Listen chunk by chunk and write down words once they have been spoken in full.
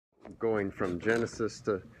going from Genesis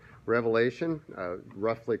to Revelation,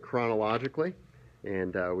 roughly chronologically.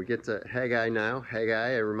 And we get to Haggai now.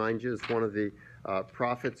 Haggai, I remind you, is one of the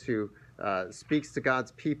prophets who speaks to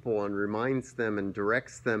God's people and reminds them and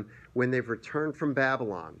directs them when they've returned from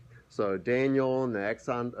Babylon. So Daniel and the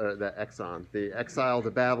exile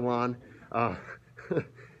to Babylon, the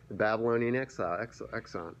Babylonian exile.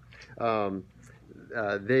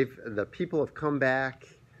 The people have come back.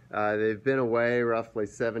 They've been away roughly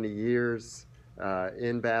 70 years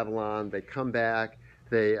in Babylon. They come back.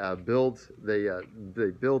 They build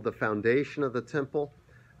the foundation of the temple.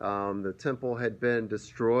 The temple had been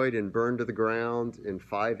destroyed and burned to the ground in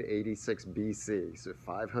 586 BC, so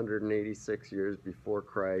 586 years before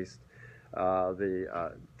Christ.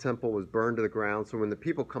 The temple was burned to the ground. So when the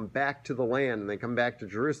people come back to the land and they come back to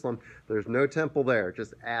Jerusalem, there's no temple there,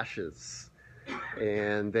 just ashes.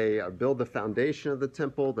 And they build the foundation of the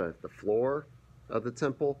temple, the floor of the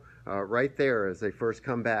temple, right there as they first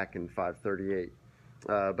come back in 538.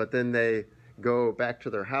 But then they go back to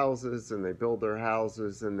their houses and they build their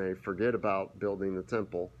houses and they forget about building the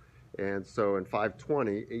temple. And so in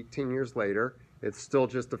 520, 18 years later, it's still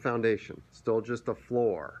just a foundation, still just a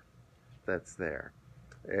floor that's there.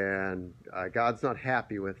 And God's not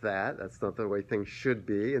happy with that. That's not the way things should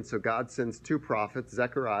be. And so God sends two prophets,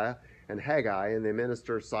 Zechariah and Haggai, and they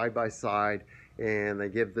minister side by side, and they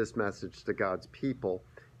give this message to God's people.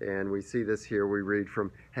 And we see this here. We read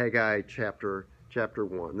from Haggai chapter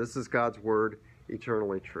 1. This is God's word,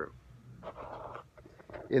 eternally true.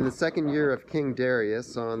 In the second year of King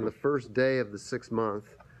Darius, on the first day of the 6th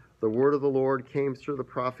month, the word of the Lord came through the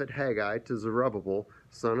prophet Haggai to Zerubbabel,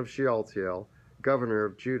 son of Shealtiel, governor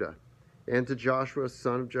of Judah, and to Joshua,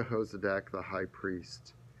 son of Jehozadak, the high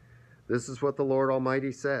priest. This is what the Lord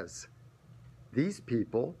Almighty says. These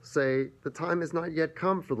people say, the time has not yet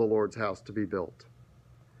come for the Lord's house to be built.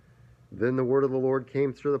 Then the word of the Lord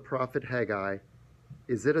came through the prophet Haggai.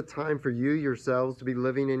 Is it a time for you yourselves to be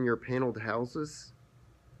living in your paneled houses,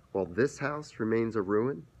 while this house remains a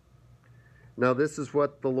ruin? Now this is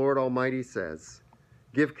what the Lord Almighty says.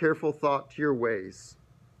 Give careful thought to your ways.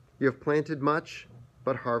 You have planted much,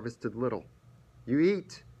 but harvested little. You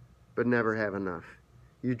eat, but never have enough.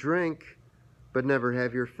 You drink, but never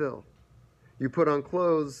have your fill. You put on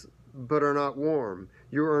clothes, but are not warm.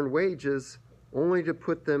 You earn wages, only to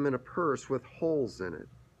put them in a purse with holes in it.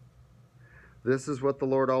 This is what the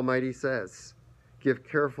Lord Almighty says. Give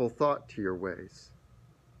careful thought to your ways.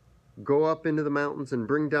 Go up into the mountains and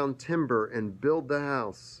bring down timber and build the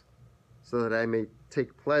house, so that I may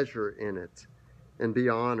take pleasure in it and be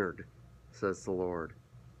honored, says the Lord.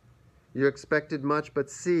 You expected much,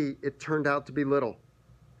 but see, it turned out to be little.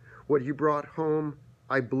 What you brought home,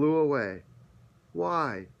 I blew away.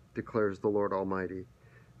 Why, declares the Lord Almighty?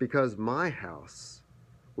 Because my house,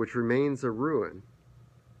 which remains a ruin,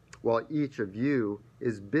 while each of you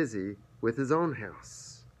is busy with his own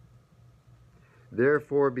house.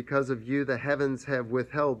 Therefore, because of you, the heavens have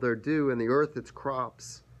withheld their dew and the earth its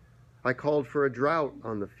crops. I called for a drought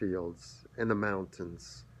on the fields and the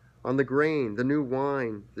mountains, on the grain, the new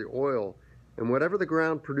wine, the oil, and whatever the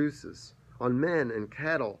ground produces, on men and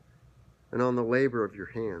cattle, and on the labor of your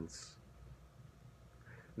hands.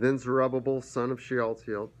 Then Zerubbabel, son of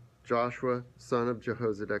Shealtiel, Joshua, son of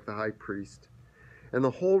Jehozadak, the high priest, and the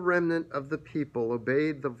whole remnant of the people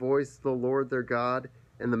obeyed the voice of the Lord their God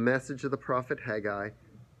and the message of the prophet Haggai,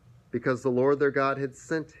 because the Lord their God had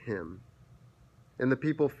sent him, and the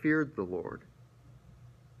people feared the Lord.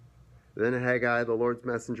 Then Haggai, the Lord's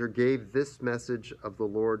messenger, gave this message of the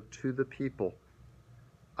Lord to the people.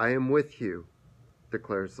 I am with you,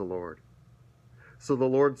 declares the Lord. So the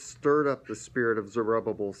Lord stirred up the spirit of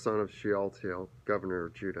Zerubbabel, son of Shealtiel, governor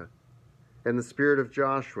of Judah, and the spirit of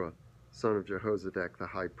Joshua, son of Jehozadak, the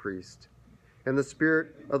high priest, and the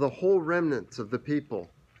spirit of the whole remnant of the people.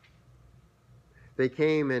 They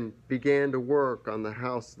came and began to work on the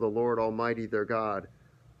house of the Lord Almighty their God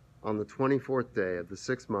on the 24th day of the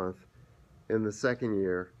 6th month in the 2nd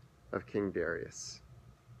year of King Darius.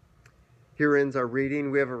 Here ends our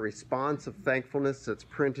reading. We have a response of thankfulness that's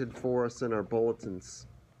printed for us in our bulletins.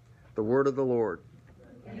 The word of the Lord.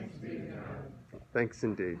 Thanks be to God. Thanks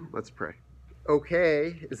indeed. Let's pray.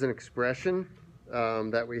 Okay is an expression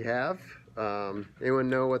that we have. Anyone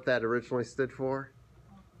know what that originally stood for?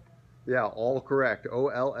 Yeah, all correct.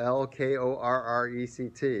 OLLKORRECT.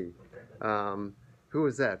 Who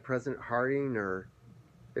was that? President Harding, or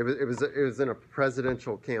it was in a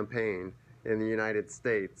presidential campaign in the United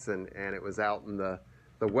States, and it was out in the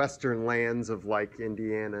western lands of like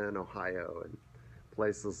Indiana and Ohio and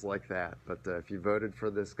places like that. But if you voted for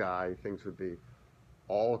this guy, things would be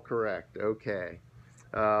all correct. Okay.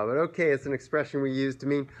 But okay, it's an expression we use to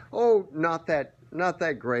mean, oh, not that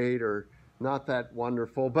great or not that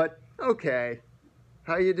wonderful, but okay.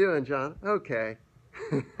 How you doing, John? Okay.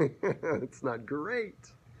 It's not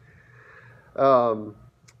great.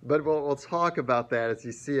 But we'll talk about that. As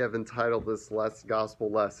you see, I've entitled this gospel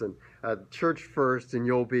lesson, Church First, and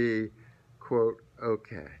you'll be, quote,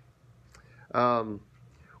 okay.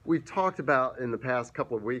 We've talked about in the past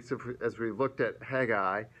couple of weeks, as we looked at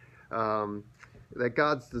Haggai, that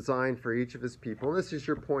God's designed for each of his people. And this is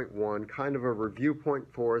your point one, kind of a review point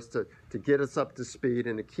for us to get us up to speed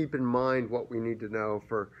and to keep in mind what we need to know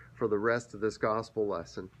for the rest of this gospel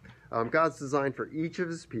lesson. God's designed for each of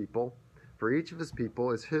his people. For each of his people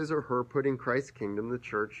is his or her putting Christ's kingdom, the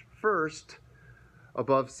church, first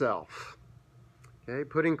above self. Okay,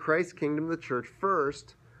 putting Christ's kingdom, the church,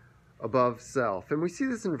 first above self. And we see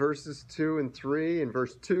this in verses 2 and 3. In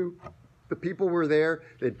verse 2, the people were there.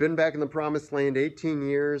 They'd been back in the promised land 18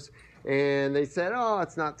 years, and they said, oh,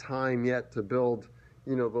 it's not time yet to build,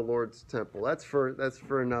 the Lord's temple. That's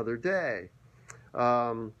for another day.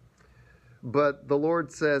 But the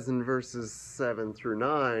Lord says in verses 7 through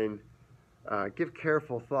 9, give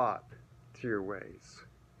careful thought to your ways.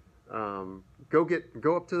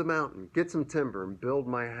 Go up to the mountain, get some timber, and build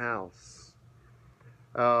my house.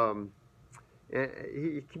 And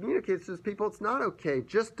he communicates to his people, it's not okay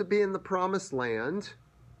just to be in the promised land.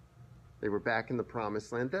 They were back in the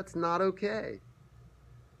promised land. That's not okay.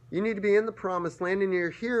 You need to be in the promised land, and you're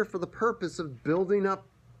here for the purpose of building up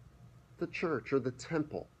the church or the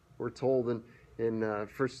temple. We're told in 1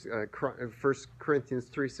 Corinthians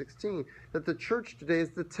 3:16 that the church today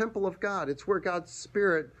is the temple of God. It's where God's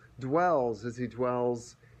Spirit dwells as he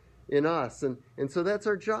dwells in us. And so that's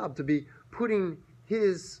our job, to be putting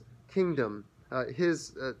his kingdom,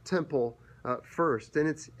 his temple first. And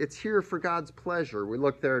it's here for God's pleasure. We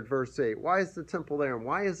look there at verse 8. Why is the temple there? And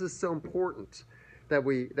why is this so important that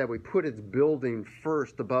we put its building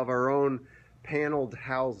first above our own paneled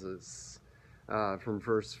houses from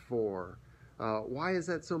verse 4? Why is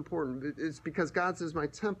that so important? It's because God says my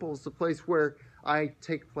temple is the place where I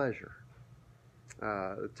take pleasure.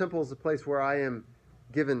 The temple is the place where I am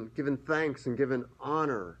given thanks and given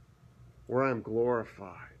honor, where I am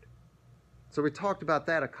glorified. So we talked about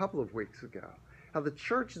that a couple of weeks ago. How the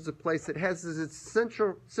church is a place that has as its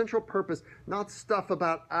central purpose, not stuff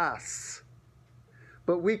about us,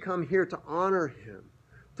 but we come here to honor him,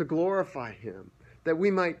 to glorify him, that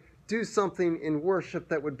we might do something in worship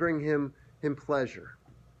that would bring him pleasure.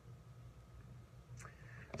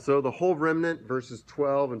 So the whole remnant, verses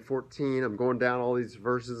 12 and 14, I'm going down all these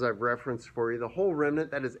verses I've referenced for you. The whole remnant,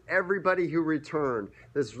 that is everybody who returned.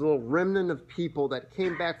 This little remnant of people that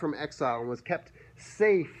came back from exile and was kept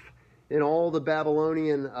safe in all the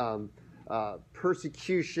Babylonian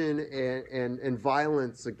persecution and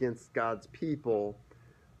violence against God's people.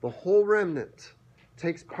 The whole remnant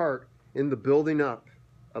takes part in the building up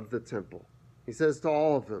of the temple. He says to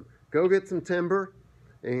all of them, go get some timber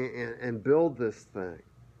and build this thing.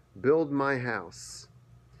 Build my house.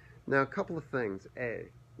 Now, a couple of things. A,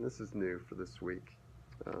 and this is new for this week.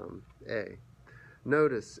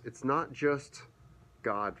 Notice it's not just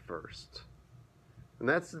God first. And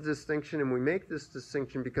that's the distinction, and we make this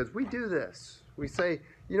distinction because we do this. We say,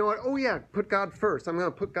 you know what? Oh, yeah, put God first. I'm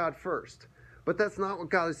going to put God first. But that's not what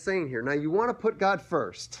God is saying here. Now, you want to put God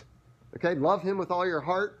first. Okay? Love him with all your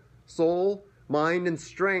heart, soul, mind, and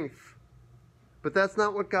strength. But that's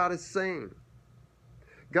not what God is saying.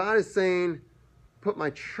 God is saying, put my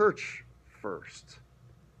church first.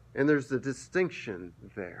 And there's a distinction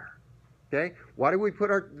there. Okay? Why do we put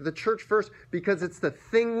the church first? Because it's the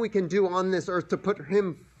thing we can do on this earth to put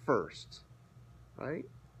him first. Right?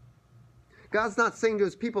 God's not saying to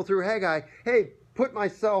his people through Haggai, hey, put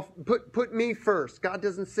me first. God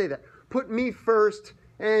doesn't say that. Put me first,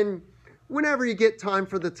 and whenever you get time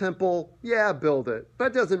for the temple, yeah, build it. But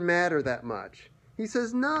it doesn't matter that much. He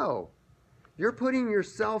says, no. You're putting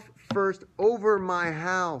yourself first over my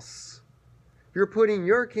house. You're putting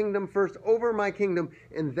your kingdom first over my kingdom,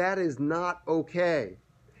 and that is not okay.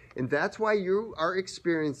 And that's why you are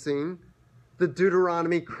experiencing the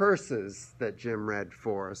Deuteronomy curses that Jim read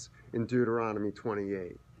for us in Deuteronomy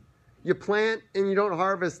 28. You plant and you don't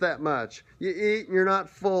harvest that much. You eat and you're not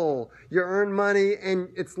full. You earn money and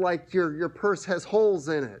it's like your purse has holes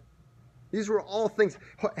in it. These were all things.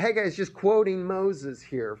 Haggai is just quoting Moses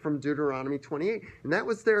here from Deuteronomy 28. And that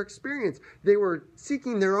was their experience. They were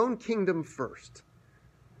seeking their own kingdom first.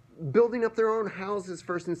 Building up their own houses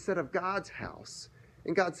first instead of God's house.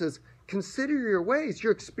 And God says, consider your ways.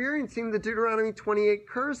 You're experiencing the Deuteronomy 28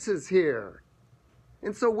 curses here.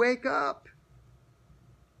 And so wake up.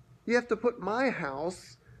 You have to put my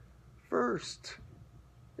house first.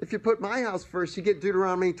 If you put my house first, you get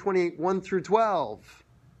Deuteronomy 28, 1 through 12.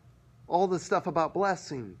 All the stuff about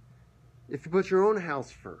blessing. If you put your own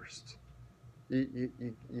house first, you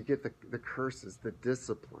get the curses, the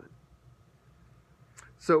discipline.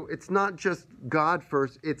 So it's not just God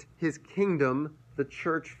first, it's his kingdom, the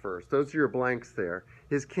church first. Those are your blanks there.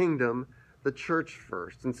 His kingdom, the church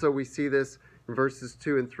first. And so we see this in verses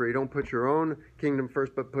 2 and 3. Don't put your own kingdom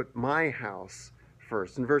first, but put my house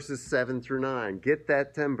first. In verses 7 through 9, get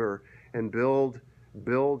that timber and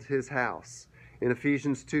build his house. In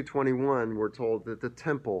Ephesians 2:21, we're told that the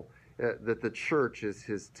temple, that the church is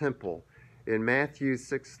his temple. In Matthew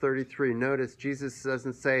 6:33, notice Jesus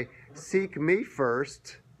doesn't say, seek me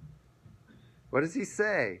first. What does he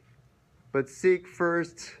say? But seek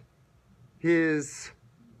first his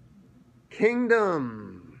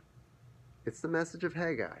kingdom. It's the message of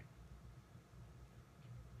Haggai.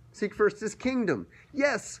 Seek first his kingdom.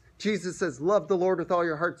 Yes, Jesus says, love the Lord with all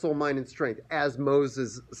your heart, soul, mind, and strength, as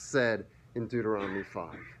Moses said in Deuteronomy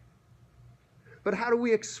 5. But how do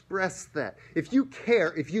we express that? If you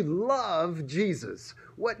care, if you love Jesus,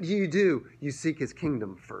 what do? You seek his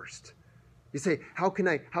kingdom first. You say, how can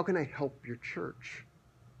I help your church?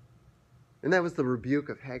 And that was the rebuke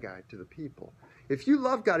of Haggai to the people. If you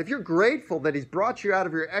love God, if you're grateful that he's brought you out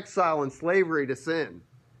of your exile and slavery to sin,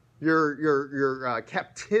 your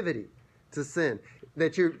captivity to sin,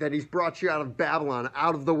 that he's brought you out of Babylon,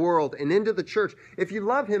 out of the world, and into the church. If you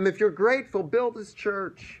love him, if you're grateful, build his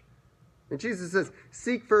church. And Jesus says,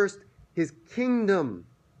 seek first his kingdom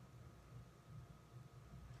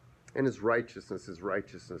and his righteousness. His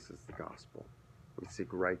righteousness is the gospel. We seek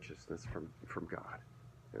righteousness from God.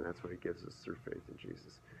 And that's what he gives us through faith in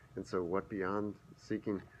Jesus. And so what beyond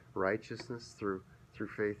seeking righteousness through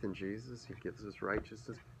faith in Jesus? He gives us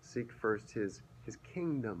righteousness. Seek first his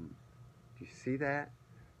kingdom. Do you see that?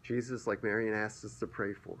 Jesus, like Marian asks us to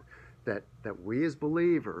pray for, that we as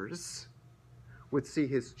believers would see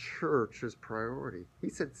his church as priority. He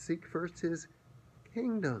said, seek first his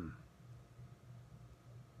kingdom.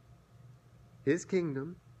 His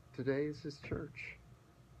kingdom today is his church.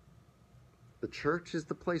 The church is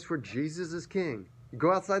the place where Jesus is king. You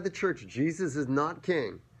go outside the church, Jesus is not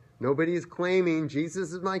king. Nobody is claiming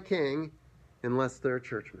Jesus is my king unless they're a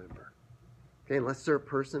church member. Okay, unless they're a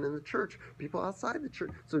person in the church, people outside the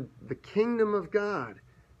church. So the kingdom of God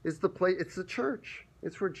is the place, it's the church.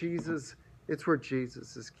 It's where Jesus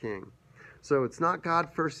is king. So it's not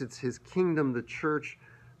God first, it's his kingdom, the church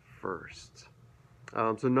first.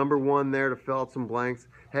 So number one there, to fill out some blanks,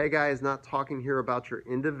 Haggai is not talking here about your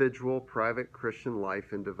individual private Christian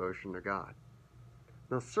life and devotion to God.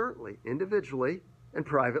 Now certainly, individually and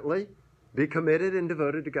privately, be committed and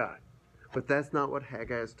devoted to God. But that's not what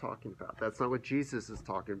Haggai is talking about. That's not what Jesus is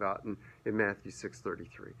talking about in Matthew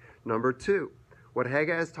 6:33. Number two, what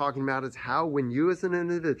Haggai is talking about is how when you as an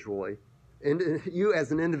individual,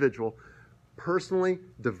 personally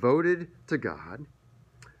devoted to God,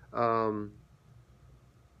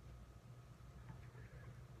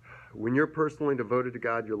 when you're personally devoted to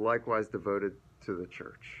God, you're likewise devoted to the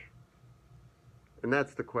church. And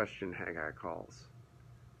that's the question Haggai calls.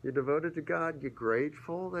 You're devoted to God, you're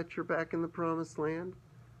grateful that you're back in the promised land,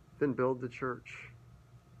 then build the church.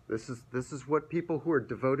 This is what people who are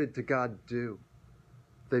devoted to God do.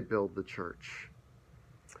 They build the church.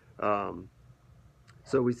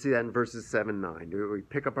 So we see that in verses 7 and 9. We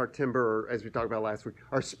pick up our timber, or as we talked about last week,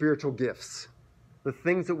 our spiritual gifts. The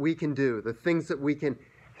things that we can do, the things that we can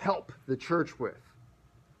help the church with.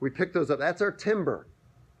 We pick those up. That's our timber.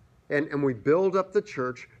 And we build up the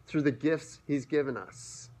church through the gifts he's given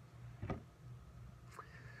us.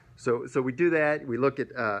 So we do that. We look at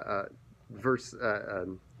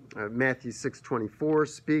Matthew 6:24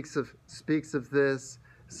 speaks of this.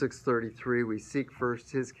 6:33, we seek first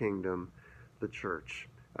his kingdom, the church.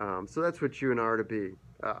 So that's what you and I are to be,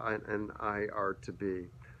 and I are to be.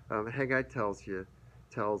 Haggai tells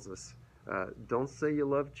us, don't say you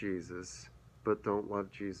love Jesus, but don't love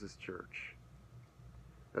Jesus' church.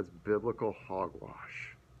 That's biblical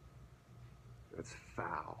hogwash. That's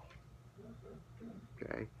foul.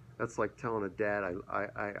 Okay? That's like telling a dad,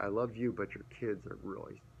 I love you, but your kids are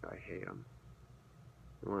really, I hate them.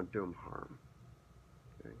 I want to do them harm.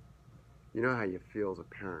 Okay? You know how you feel as a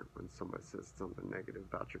parent when somebody says something negative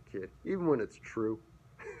about your kid, even when it's true.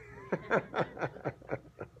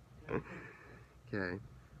 Okay.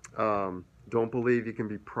 Don't believe you can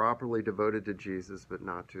be properly devoted to Jesus, but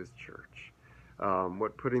not to his church.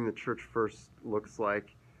 What putting the church first looks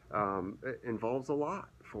like it involves a lot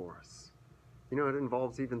for us. You know, it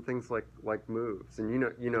involves even things like moves. And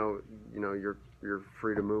you know, you're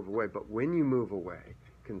free to move away. But when you move away,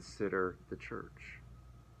 consider the church.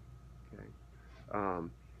 Okay?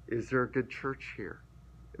 Is there a good church here?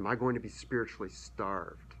 Am I going to be spiritually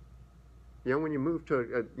starved? You know, when you move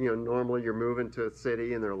to, normally you're moving to a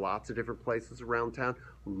city and there are lots of different places around town.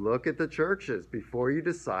 Look at the churches before you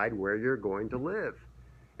decide where you're going to live.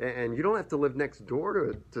 And you don't have to live next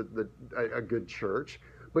door to a good church,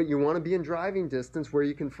 but you want to be in driving distance where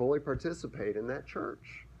you can fully participate in that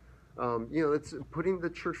church. It's putting the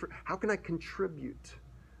church. How can I contribute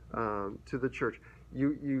to the church?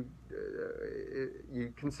 You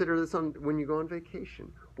consider this when you go on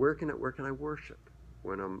vacation. Where can I worship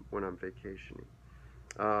when I'm vacationing?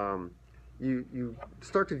 You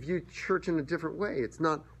start to view church in a different way. It's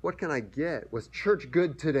not, what can I get? Was church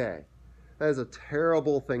good today? That is a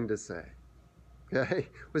terrible thing to say. Okay?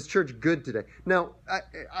 Was church good today? Now,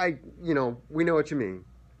 we know what you mean.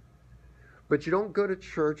 But you don't go to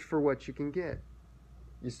church for what you can get.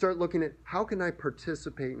 You start looking at, how can I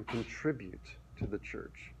participate and contribute to the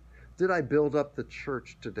church? Did I build up the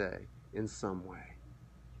church today in some way?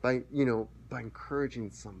 By encouraging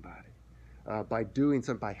somebody, by doing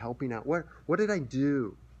something, by helping out. What did I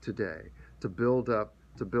do today to build up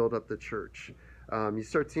the church? You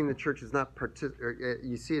start seeing the church as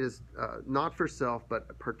you see it as not for self,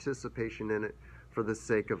 but participation in it for the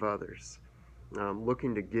sake of others.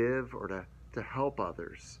 Looking to give or to help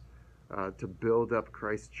others, to build up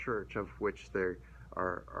Christ's church, of which they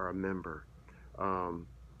are a member.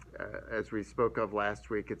 As we spoke of last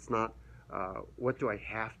week, it's not what do I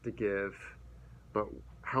have to give, but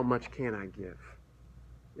how much can I give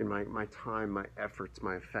in my time, my efforts,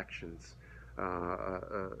 my affections,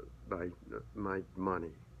 my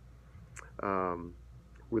money.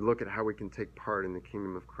 We look at how we can take part in the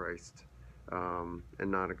kingdom of Christ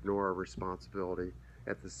and not ignore our responsibility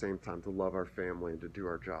at the same time to love our family and to do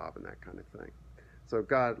our job and that kind of thing. So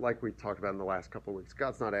God, like we talked about in the last couple of weeks,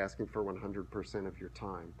 God's not asking for 100% of your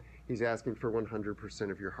time. He's asking for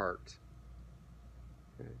 100% of your heart.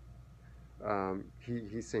 Okay?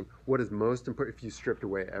 He's saying, what is most important if you stripped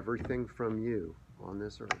away everything from you on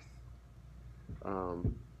this earth?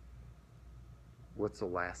 What's the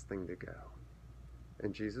last thing to go?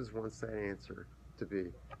 And Jesus wants that answer to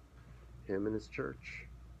be him and his church.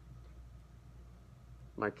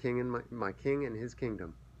 My king and his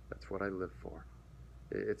kingdom. That's what I live for.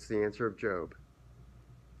 It's the answer of Job.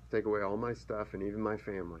 Take away all my stuff and even my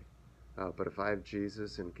family. But if I have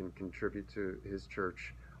Jesus and can contribute to his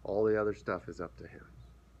church, all the other stuff is up to him.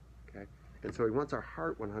 Okay? And so he wants our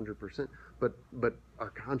heart 100%, but our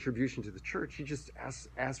contribution to the church, he just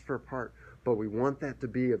asks for a part. But we want that to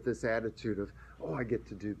be of this attitude of, oh, I get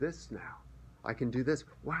to do this now. I can do this.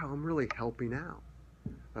 Wow, I'm really helping out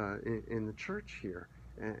in the church here.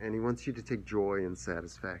 And he wants you to take joy and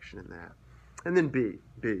satisfaction in that. And then B,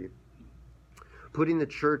 putting the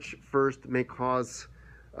church first may cause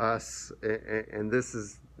us, and this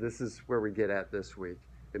is where we get at this week,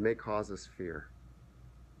 it may cause us fear.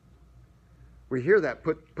 We hear that,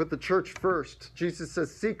 put the church first. Jesus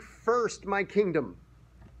says, seek first my kingdom.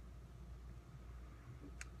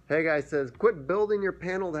 Haggai says, quit building your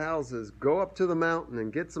paneled houses. Go up to the mountain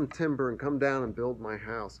and get some timber and come down and build my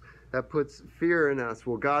house. That puts fear in us.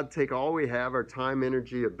 Will God take all we have, our time,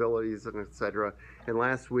 energy, abilities, and etc.? And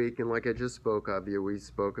last week, and like I just spoke of you, we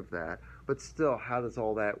spoke of that. But still, how does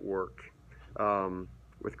all that work?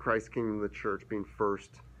 With Christ's kingdom, the church being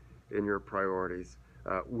first in your priorities.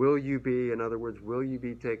 Will you be, in other words, will you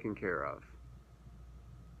be taken care of?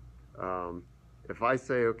 If I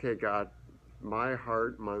say, okay, God, my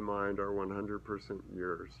heart, my mind are 100%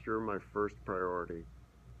 yours. You're my first priority.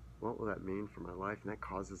 What will that mean for my life? And that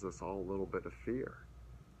causes us all a little bit of fear.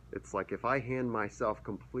 It's like, if I hand myself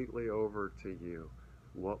completely over to you,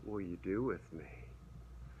 what will you do with me?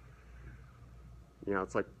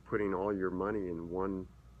 It's like putting all your money in one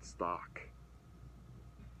stock,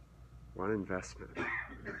 one investment.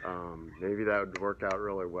 Maybe that would work out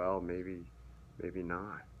really well, maybe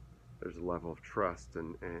not. There's a level of trust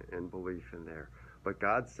and belief in there. But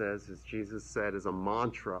God says, as Jesus said, as a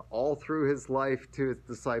mantra all through his life to his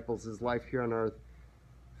disciples, his life here on earth,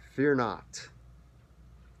 fear not.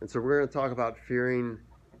 And so we're going to talk about fearing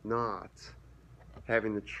not.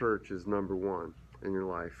 Having the church is number one in your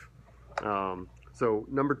life. So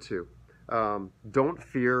number two, don't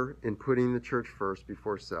fear in putting the church first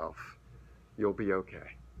before self. You'll be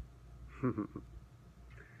okay.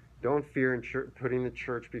 Don't fear in putting the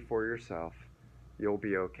church before yourself. You'll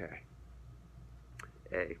be okay.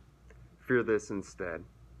 A, fear this instead.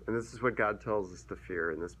 And this is what God tells us to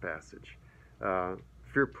fear in this passage.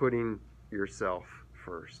 Fear putting yourself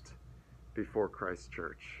first before Christ's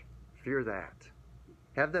church. Fear that.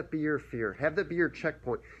 Have that be your fear. Have that be your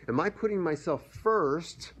checkpoint. Am I putting myself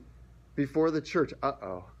first before the church?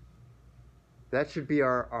 Uh-oh. That should be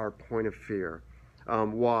our point of fear.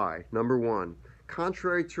 Why? Number one,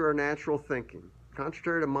 contrary to our natural thinking,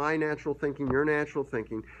 contrary to my natural thinking, your natural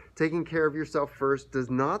thinking, taking care of yourself first does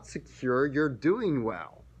not secure your doing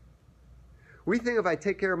well. We think if I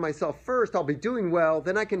take care of myself first, I'll be doing well,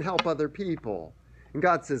 then I can help other people. And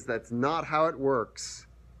God says that's not how it works.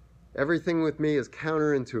 Everything with me is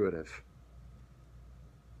counterintuitive.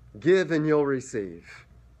 Give and you'll receive,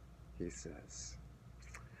 he says.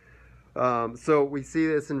 So we see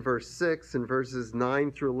this in verse 6 and verses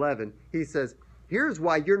 9 through 11. He says, here's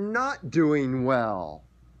why you're not doing well.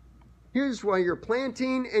 Here's why you're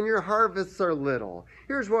planting and your harvests are little.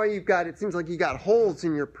 Here's why it seems like you got holes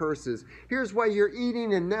in your purses. Here's why you're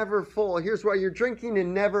eating and never full. Here's why you're drinking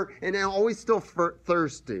and always still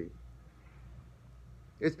thirsty.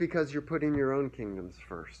 It's because you're putting your own kingdoms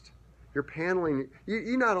first. You're paneling.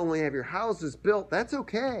 You not only have your houses built, that's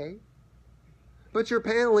okay. But you're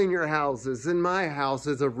paneling your houses, and my house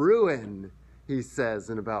is a ruin, he says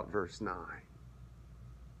in about verse 9.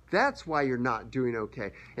 That's why you're not doing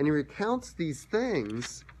okay. And he recounts these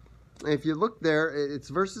things. If you look there, it's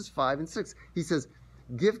verses 5 and 6. He says,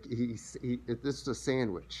 this is a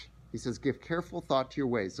sandwich. He says, give careful thought to your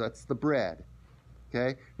ways. So that's the bread.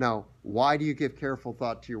 Okay? Now, why do you give careful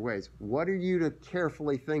thought to your ways? What are you to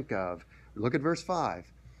carefully think of? Look at verse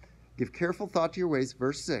 5. Give careful thought to your ways.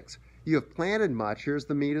 Verse 6. You have planted much. Here's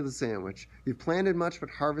the meat of the sandwich. You've planted much but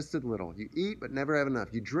harvested little. You eat but never have enough.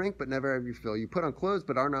 You drink but never have your fill. You put on clothes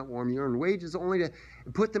but are not warm. You earn wages only to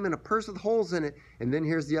put them in a purse with holes in it. And then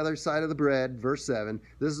here's the other side of the bread. Verse 7.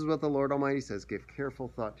 This is what the Lord Almighty says. Give careful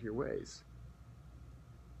thought to your ways.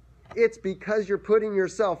 It's because you're putting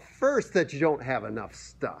yourself first that you don't have enough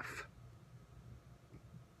stuff.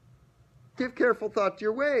 Give careful thought to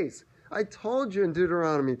your ways. I told you in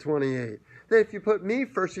Deuteronomy 28 that if you put me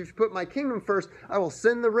first, if you put my kingdom first, I will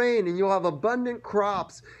send the rain and you'll have abundant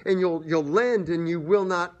crops and you'll lend and you will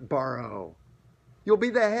not borrow. You'll be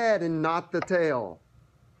the head and not the tail.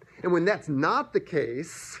 And when that's not the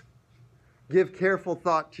case, give careful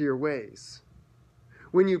thought to your ways.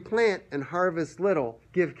 When you plant and harvest little,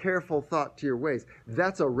 give careful thought to your ways.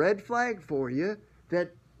 That's a red flag for you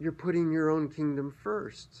that you're putting your own kingdom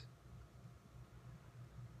first.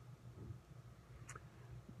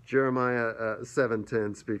 Jeremiah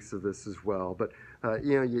 7:10 speaks of this as well. But,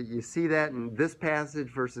 you see that in this passage,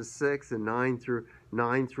 verses 6 and 9 through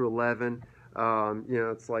 11.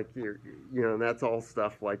 It's like, that's all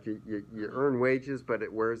stuff like you earn wages, but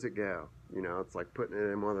where does it go? It's like putting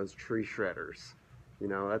it in one of those tree shredders.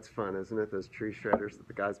 That's fun, isn't it? Those tree shredders that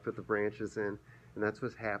the guys put the branches in. And that's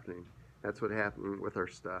what's happening. That's what's happening with our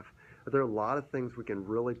stuff. But there are a lot of things we can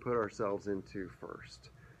really put ourselves into first.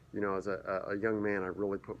 As a young man, I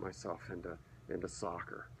really put myself into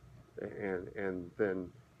soccer. And then,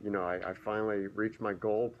 I finally reached my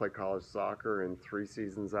goal, play college soccer in 3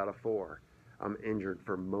 seasons out of 4. I'm injured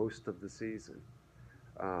for most of the season.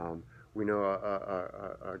 We know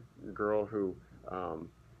a girl who,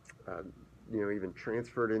 even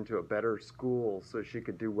transferred into a better school so she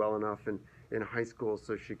could do well enough in high school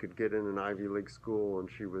so she could get in an Ivy League school,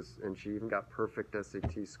 and she even got perfect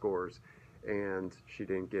SAT scores. And she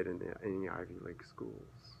didn't get into any Ivy League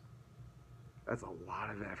schools. That's a lot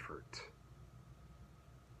of effort.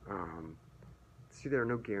 See, there are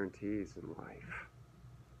no guarantees in life.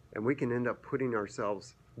 And we can end up giving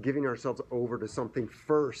ourselves over to something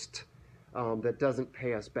first that doesn't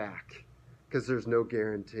pay us back because there's no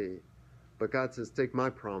guarantee. But God says, take my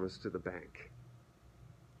promise to the bank.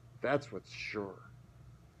 That's what's sure.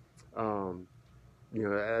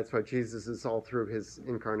 That's why Jesus is all through his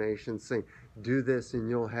incarnation saying, do this and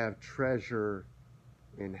you'll have treasure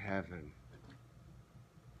in heaven.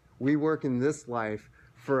 We work in this life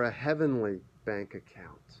for a heavenly bank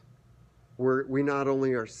account. We not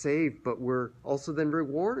only are saved, but we're also then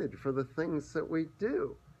rewarded for the things that we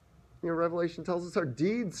do. Revelation tells us our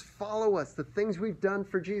deeds follow us. The things we've done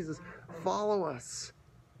for Jesus follow us.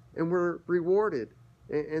 And we're rewarded.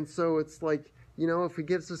 And so it's like, if he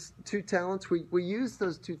gives us 2 talents, we use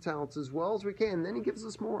those 2 talents as well as we can. Then he gives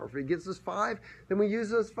us more. If he gives us 5, then we use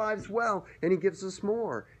those 5 as well, and he gives us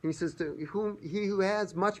more. And he says, to whom he who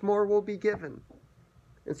has, much more will be given.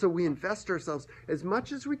 And so we invest ourselves as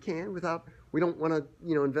much as we can we don't want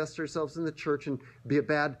to, invest ourselves in the church and be a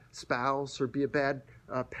bad spouse or be a bad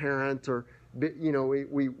parent or,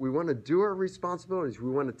 we want to do our responsibilities. We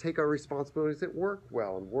want to take our responsibilities at work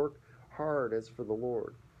well and work hard as for the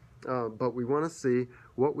Lord. But we want to see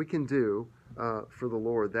what we can do for the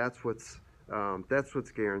Lord. That's what's That's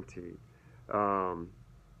what's guaranteed.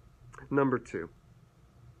 Number two,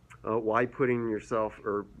 why putting yourself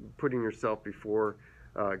before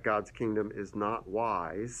God's kingdom is not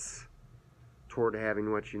wise toward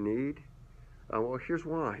having what you need. Well, here's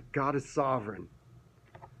why. God is sovereign.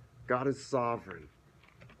 God is sovereign.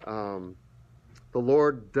 The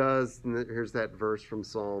Lord does, and here's that verse from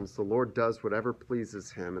Psalms, the Lord does whatever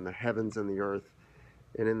pleases him in the heavens and the earth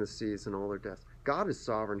and in the seas and all their depths. God is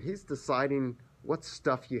sovereign. He's deciding what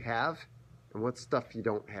stuff you have and what stuff you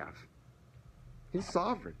don't have. He's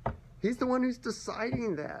sovereign. He's the one who's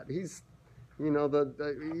deciding that. He's,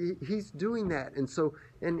 he's doing that. And so,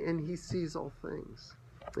 and he sees all things.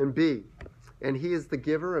 And B, and he is the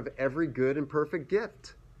giver of every good and perfect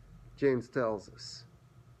gift, James tells us.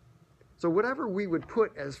 So whatever we would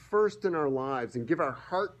put as first in our lives and give our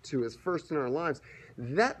heart to as first in our lives,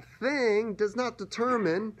 that thing does not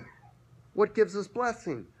determine what gives us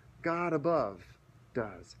blessing. God above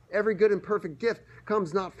does. Every good and perfect gift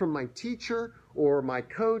comes not from my teacher or my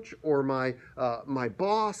coach or my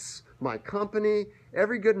boss, my company.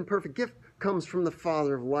 Every good and perfect gift comes from the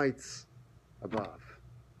Father of lights above.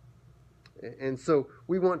 And so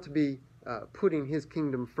we want to be putting his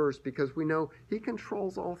kingdom first because we know he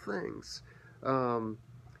controls all things.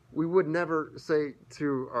 We would never say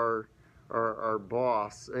to our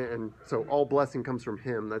boss, and so all blessing comes from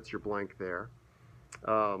him, that's your blank there.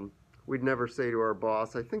 We'd never say to our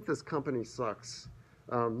boss, I think this company sucks.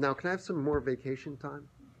 Now, can I have some more vacation time?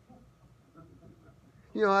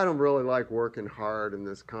 I don't really like working hard in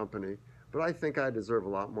this company, but I think I deserve a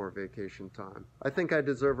lot more vacation time. I think I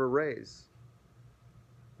deserve a raise.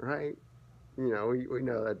 Right? We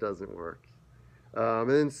know that doesn't work. And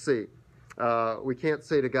then C, we can't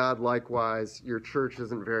say to God, likewise, your church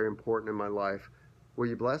isn't very important in my life. Will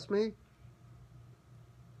you bless me?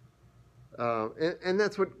 And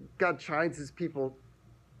that's what God chides his people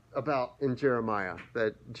about in Jeremiah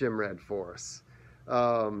that Jim read for us.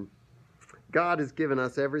 God has given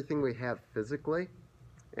us everything we have physically,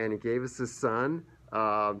 and he gave us his son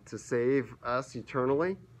to save us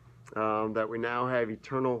eternally, that we now have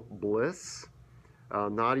eternal bliss,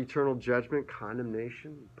 not eternal judgment,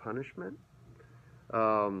 condemnation, punishment.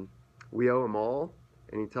 We owe him all,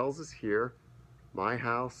 and he tells us here, my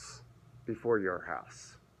house before your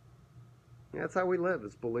house. That's how we live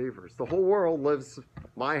as believers. The whole world lives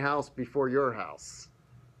my house before your house.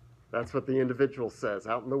 That's what the individual says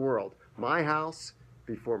out in the world. My house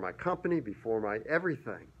before my company, before my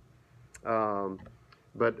everything.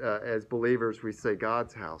 But as believers, we say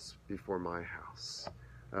God's house before my house.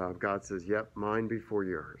 God says, yep, mine before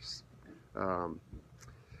yours.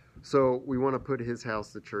 So we want to put his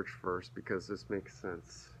house, the church, first because this makes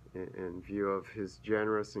sense in view of his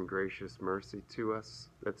generous and gracious mercy to us.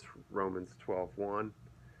 That's Romans 12:1.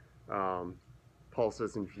 Paul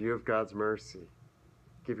says, in view of God's mercy,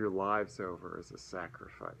 give your lives over as a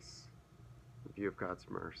sacrifice. In view of God's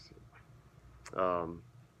mercy.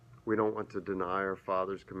 We don't want to deny our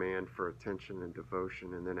Father's command for attention and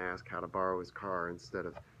devotion and then ask how to borrow his car instead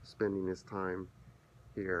of spending his time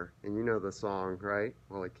here. And you know the song, right?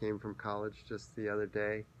 Well, I came from college just the other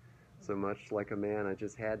day. So much like a man I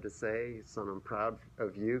just had to say, son, I'm proud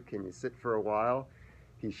of you. Can you sit for a while?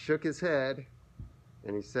 He shook his head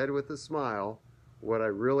and he said with a smile, what I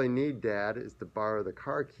really need, Dad, is to borrow the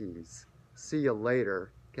car keys. See you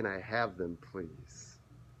later. Can I have them, please?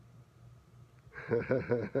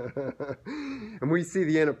 And we see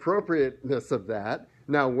the inappropriateness of that.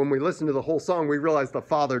 Now, when we listen to the whole song, we realize the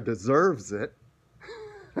father deserves it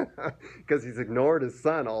because he's ignored his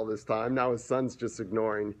son all this time. Now his son's just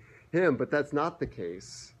ignoring him, but that's not the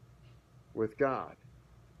case with God.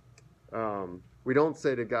 We don't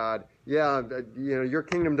say to God, yeah, your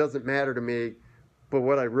kingdom doesn't matter to me, but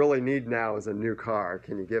what I really need now is a new car.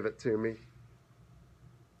 Can you give it to me?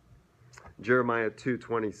 Jeremiah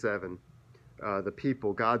 2:27. The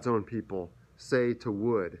people, God's own people, say to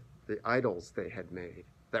wood, the idols they had made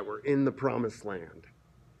that were in the promised land.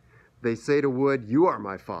 They say to wood, you are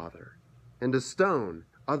my father, and to stone,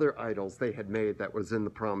 other idols they had made that was in the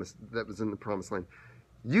promised land.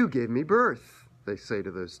 You gave me birth, they say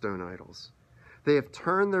to those stone idols. They have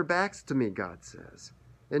turned their backs to me, God says,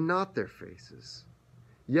 and not their faces.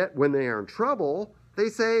 Yet when they are in trouble, they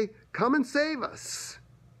say, come and save us.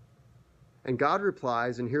 And God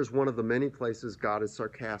replies, and here's one of the many places God is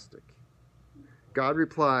sarcastic. God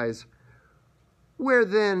replies, where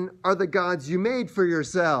then are the gods you made for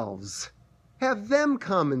yourselves? Have them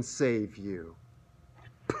come and save you.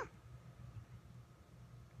 You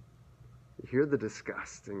hear the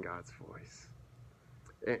disgust in God's voice.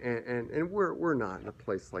 And we're not in a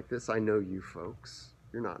place like this. I know you folks.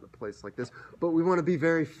 You're not in a place like this. But we want to be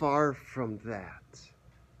very far from that,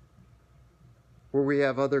 where we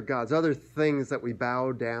have other gods, other things that we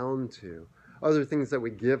bow down to, other things that we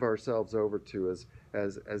give ourselves over to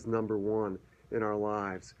as number one in our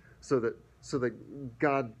lives, so that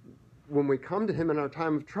God, when we come to him in our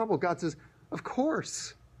time of trouble, God says, of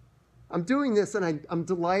course, I'm doing this, and I'm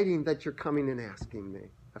delighting that you're coming and asking me.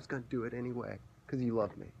 I was going to do it anyway because you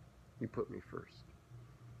love me. You put me first.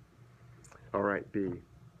 All right, B.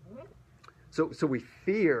 So we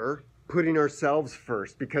fear putting ourselves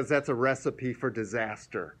first because that's a recipe for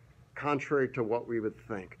disaster, contrary to what we would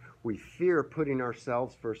think. We fear putting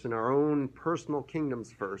ourselves first and our own personal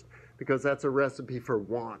kingdoms first because that's a recipe for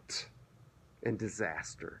want and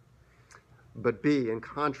disaster. But B, in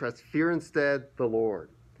contrast, fear instead the Lord.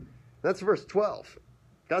 That's verse 12.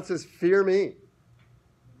 God says, fear me.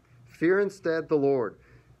 Fear instead the Lord.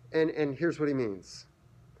 And here's what he means.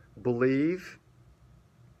 Believe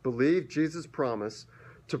Jesus' promise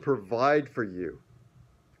to provide for you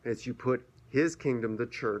as you put his kingdom, the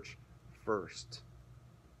church, first.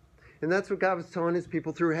 And that's what God was telling his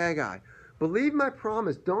people through Haggai. Believe my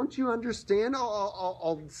promise. Don't you understand?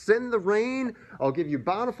 I'll send the rain. I'll give you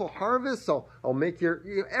bountiful harvests. I'll make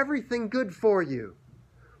your everything good for you.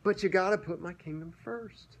 But you got to put my kingdom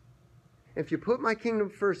first. If you put my kingdom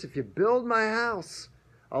first, if you build my house,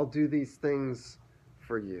 I'll do these things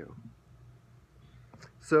for you.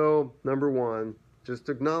 So, number one, just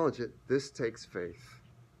acknowledge it. This takes faith.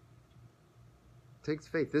 It takes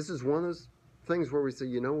faith. This is one of those things where we say,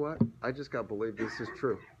 you know what? I just got to believe this is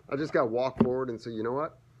true. I just got to walk forward and say, you know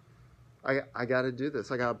what? I got to do this.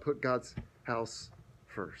 I got to put God's house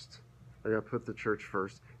first. I got to put the church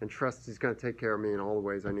first and trust he's going to take care of me in all the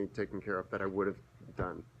ways I need taken care of that I would have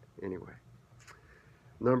done anyway.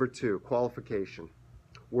 Number two, qualification.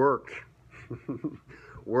 Work.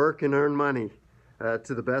 Work and earn money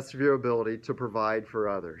to the best of your ability to provide for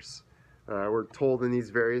others. We're told in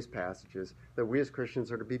these various passages that we as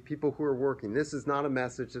Christians are to be people who are working. This is not a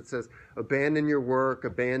message that says, abandon your work,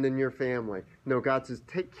 abandon your family. No, God says,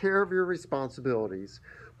 take care of your responsibilities.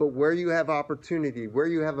 But where you have opportunity, where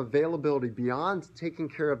you have availability beyond taking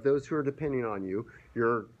care of those who are depending on you,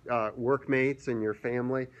 your workmates and your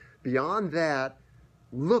family, beyond that,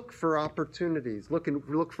 look for opportunities.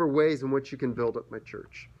 Look for ways in which you can build up my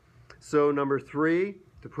church. So number three,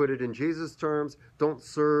 to put it in Jesus' terms, don't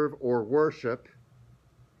serve or worship.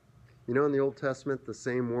 You know, in the Old Testament, the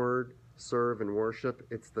same word, serve and worship,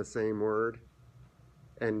 it's the same word.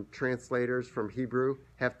 And translators from Hebrew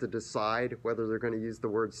have to decide whether they're going to use the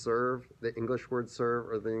word serve, the English word serve,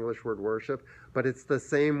 or the English word worship. But it's the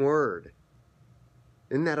same word.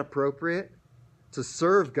 Isn't that appropriate? To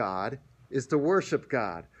serve God is to worship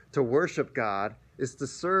God. To worship God is to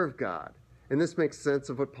serve God. And this makes sense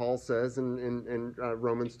of what Paul says in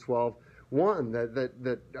Romans 12:1,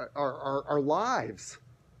 that our lives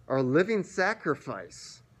are a living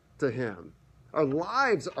sacrifice to him. Our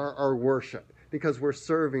lives are our worship because we're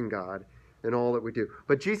serving God in all that we do.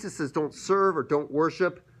 But Jesus says don't serve or don't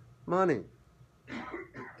worship money.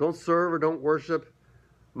 Don't serve or don't worship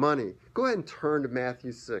money. Go ahead and turn to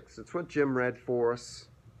Matthew 6. It's what Jim read for us.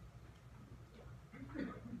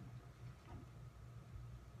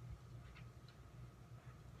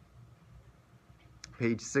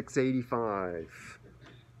 Page 685.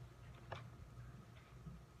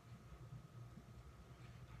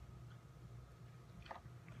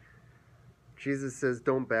 Jesus says,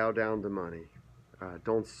 don't bow down to money.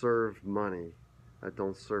 Don't serve money.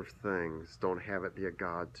 Don't serve things. Don't have it be a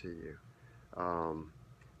god to you.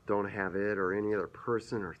 Don't have it or any other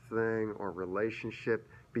person or thing or relationship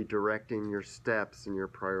be directing your steps and your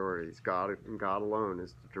priorities. God alone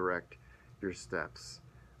is to direct your steps.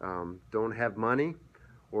 Don't have money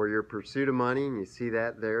or your pursuit of money, and you see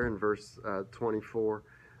that there in verse 24.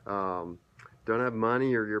 Don't have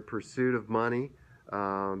money or your pursuit of money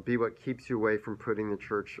be what keeps you away from putting the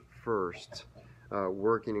church first,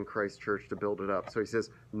 working in Christ's church to build it up. So he says,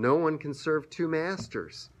 no one can serve two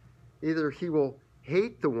masters. Either he will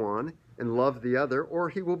hate the one and love the other, or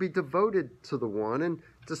he will be devoted to the one and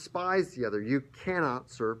despise the other. You cannot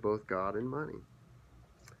serve both God and money.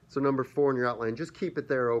 So number 4 in your outline, just keep it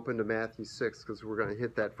there open to Matthew 6 because we're going to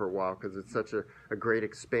hit that for a while because it's such a great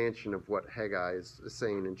expansion of what Haggai is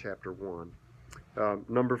saying in chapter 1.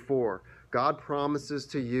 Number 4, God promises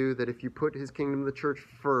to you that if you put his kingdom, the church,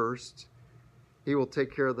 first, he will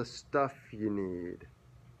take care of the stuff you need.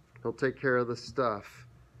 He'll take care of the stuff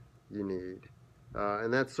you need.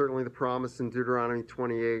 And that's certainly the promise in Deuteronomy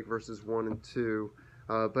 28, verses 1 and 2.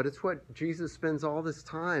 But it's what Jesus spends all this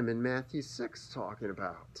time in Matthew 6 talking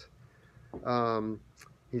about.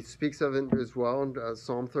 He speaks of it as well in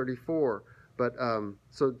Psalm 34. But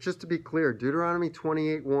so just to be clear, Deuteronomy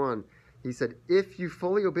 28:1, he said, if you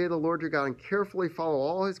fully obey the Lord your God and carefully follow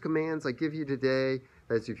all his commands I give you today,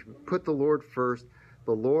 as if you put the Lord first,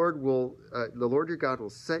 the Lord your God will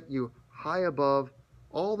set you high above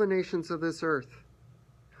all the nations of this earth.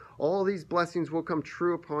 All these blessings will come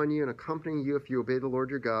true upon you and accompany you if you obey the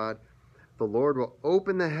Lord your God. The Lord will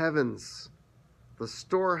open the heavens, the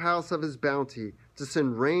storehouse of his bounty, to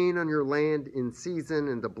send rain on your land in season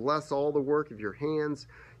and to bless all the work of your hands.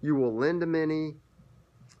 You will lend to many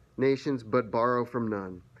nations, but borrow from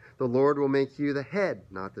none. The Lord will make you the head,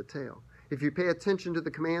 not the tail. If you pay attention to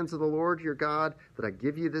the commands of the Lord your God that I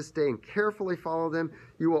give you this day and carefully follow them,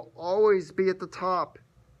 you will always be at the top,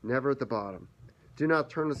 never at the bottom. Do not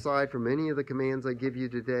turn aside from any of the commands I give you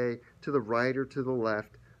today to the right or to the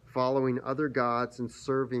left, following other gods and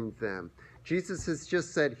serving them. Jesus has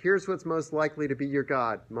just said, here's what's most likely to be your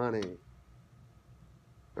God: money.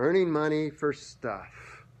 Earning money for stuff.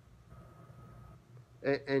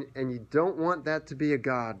 And you don't want that to be a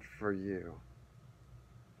God for you.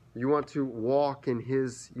 You want to walk in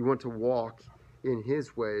his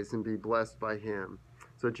ways and be blessed by him.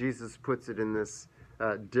 So Jesus puts it in this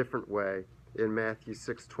different way in Matthew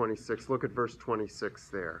 6:26. Look at verse 26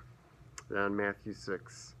 there, down Matthew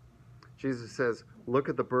 6. Jesus says, look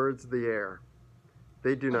at the birds of the air.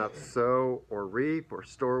 They do not sow or reap or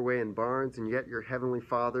store away in barns, and yet your heavenly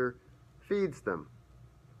Father feeds them.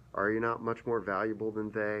 Are you not much more valuable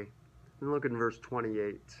than they? And look at verse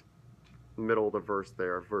 28, middle of the verse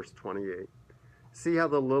there, verse 28. See how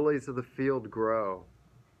the lilies of the field grow.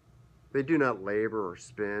 They do not labor or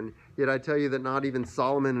spin. Yet I tell you that not even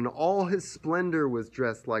Solomon in all his splendor was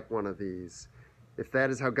dressed like one of these. If that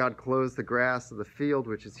is how God clothes the grass of the field,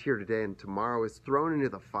 which is here today and tomorrow is thrown into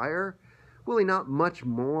the fire, will he not much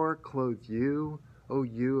more clothe you, O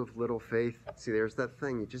you of little faith? See, there's that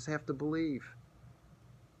thing. You just have to believe.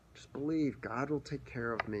 Just believe. God will take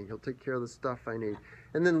care of me. He'll take care of the stuff I need.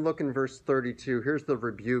 And then look in verse 32. Here's the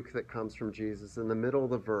rebuke that comes from Jesus in the middle of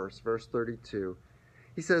the verse, verse 32.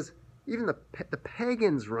 He says, even the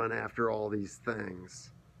pagans run after all these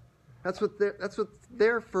things. That's what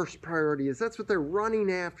their first priority is. That's what they're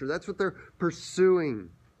running after. That's what they're pursuing.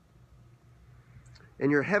 And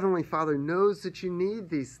your heavenly Father knows that you need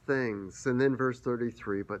these things. And then verse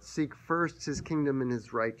 33, but seek first his kingdom and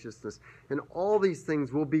his righteousness, and all these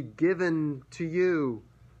things will be given to you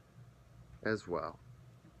as well.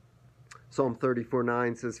 Psalm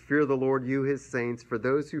 34:9 says, fear the Lord, you his saints, for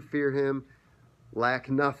those who fear him lack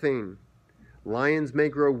nothing. Lions may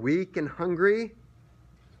grow weak and hungry,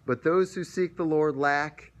 but those who seek the Lord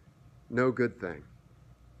lack no good thing.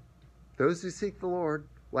 Those who seek the Lord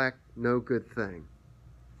lack no good thing.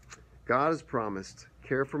 God has promised,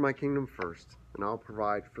 care for my kingdom first, and I'll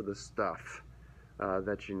provide for the stuff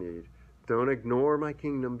that you need. Don't ignore my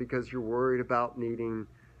kingdom because you're worried about needing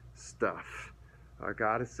stuff.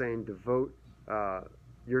 God is saying, devote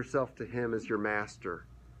yourself to him as your master.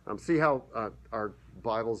 See how our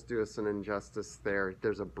Bibles do us an injustice there.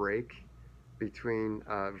 There's a break between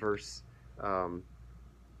verse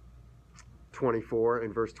 24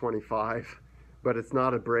 and verse 25, but it's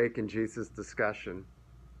not a break in Jesus' discussion.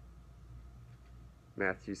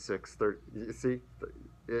 Matthew 6:30. You see,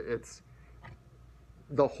 it's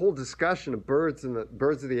the whole discussion of birds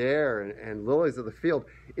of the air and lilies of the field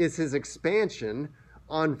is his expansion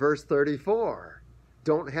on verse 34.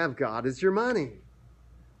 Don't have God as your money.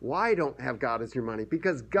 Why don't have God as your money?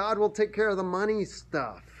 Because God will take care of the money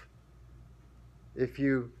stuff if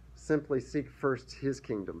you simply seek first his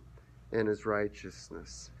kingdom and his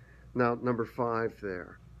righteousness. Now, number 5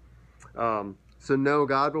 there. So no,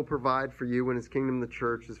 God will provide for you when his kingdom, the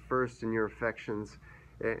church, is first in your affections.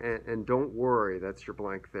 And don't worry, that's your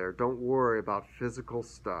blank there. Don't worry about physical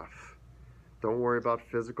stuff. Don't worry about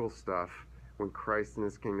physical stuff when Christ and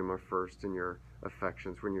his kingdom are first in your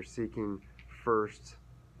affections, when you're seeking first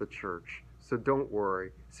the church. So don't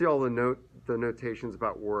worry. See all the notations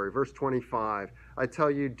about worry. Verse 25, I tell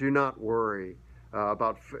you, do not worry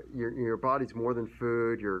about your body's more than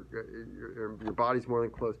food, your body's more than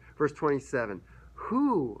clothes. Verse 27,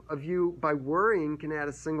 who of you by worrying can add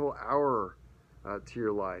a single hour to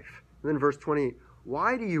your life? And then verse 28,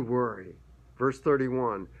 why do you worry? Verse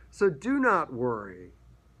 31, so do not worry.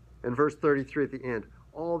 And verse 33 at the end,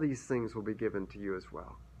 all these things will be given to you as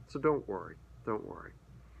well. So don't worry. Don't worry.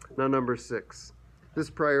 Now, number 6, this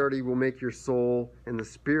priority will make your soul and the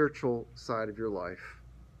spiritual side of your life,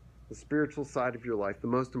 the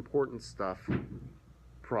most important stuff,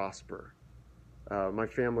 prosper. My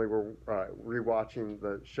family were rewatching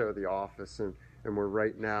the show The Office, and we're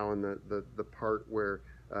right now in the part where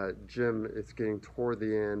Jim, it's getting toward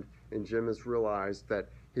the end, and Jim has realized that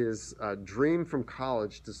his dream from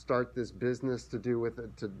college to start this business to deal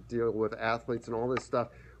with athletes and all this stuff,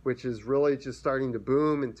 which is really just starting to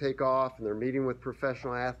boom and take off, and they're meeting with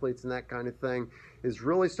professional athletes and that kind of thing, is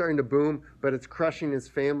really starting to boom, but it's crushing his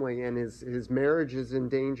family, and his marriage is in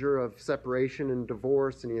danger of separation and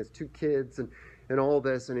divorce, and he has 2 kids and all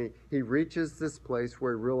this, and he reaches this place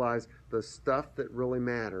where he realizes the stuff that really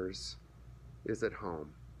matters is at home.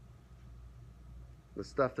 The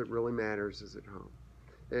stuff that really matters is at home.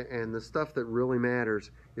 And the stuff that really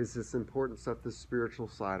matters is this important stuff, the spiritual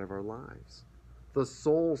side of our lives. The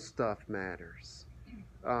soul stuff matters.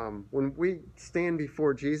 When we stand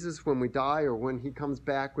before Jesus, when we die or when he comes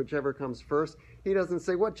back, whichever comes first, he doesn't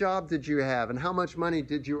say, what job did you have and how much money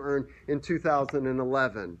did you earn in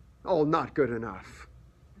 2011? Oh, not good enough.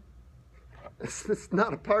 It's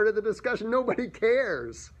not a part of the discussion. Nobody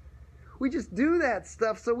cares. We just do that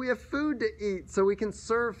stuff so we have food to eat, so we can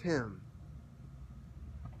serve him.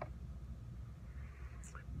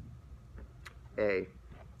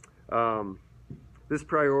 This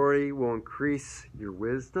priority will increase your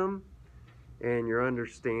wisdom and your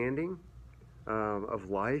understanding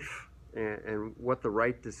of life and what the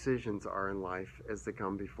right decisions are in life as they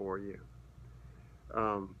come before you.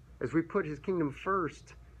 As we put his kingdom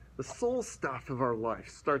first, the soul stuff of our life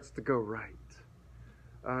starts to go right.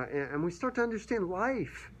 And we start to understand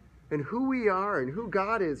life and who we are and who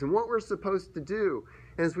God is and what we're supposed to do.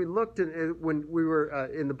 And as we looked at when we were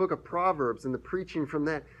in the book of Proverbs and the preaching from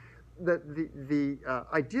that, the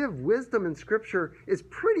idea of wisdom in Scripture is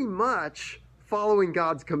pretty much following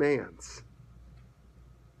God's commands.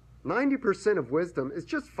 90% of wisdom is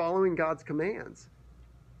just following God's commands.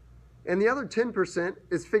 And the other 10%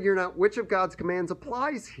 is figuring out which of God's commands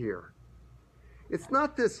applies here. It's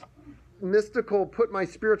not this mystical, put my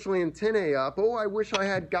spiritual antennae up, oh, I wish I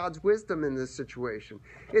had God's wisdom in this situation.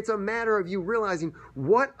 It's a matter of you realizing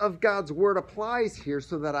what of God's word applies here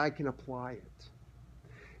so that I can apply it.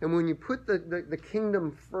 And when you put the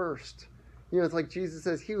kingdom first, it's like Jesus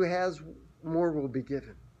says, he who has more will be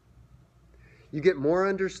given. You get more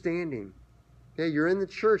understanding. Okay, you're in the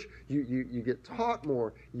church, you get taught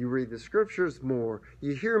more, you read the scriptures more,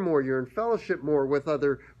 you hear more, you're in fellowship more with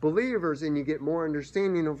other believers, and you get more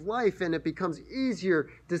understanding of life, and it becomes easier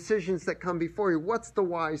decisions that come before you. What's the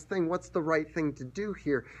wise thing? What's the right thing to do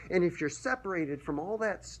here? And if you're separated from all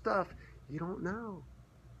that stuff, you don't know.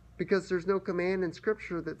 Because there's no command in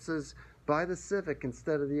Scripture that says, buy the Civic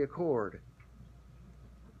instead of the Accord.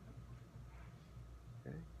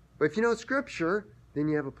 Okay? But if you know Scripture, then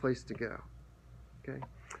you have a place to go. Okay,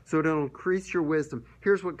 so it'll increase your wisdom.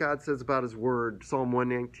 Here's what God says about his word. Psalm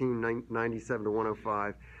 119, 97 to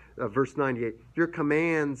 105, verse 98. Your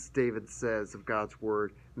commands, David says of God's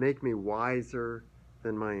word, make me wiser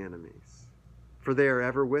than my enemies. For they are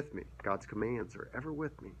ever with me. God's commands are ever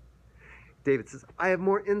with me. David says, I have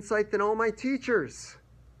more insight than all my teachers.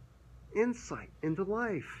 Insight into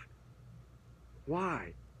life.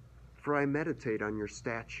 Why? For I meditate on your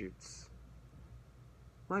statutes.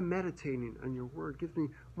 My meditating on your word gives me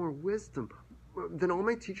more wisdom than all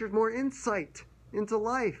my teachers, more insight into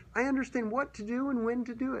life. I understand what to do and when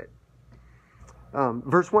to do it.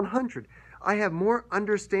 Verse 100, I have more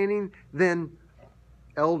understanding than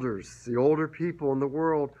elders, the older people in the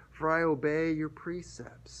world, for I obey your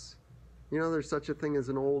precepts. There's such a thing as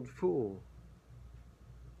an old fool.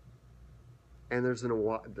 And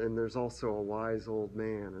there's also a wise old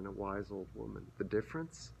man and a wise old woman. The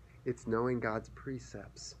difference? It's knowing God's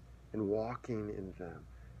precepts and walking in them.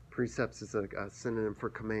 Precepts is a synonym for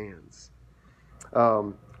commands.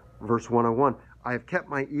 Verse 101, I have kept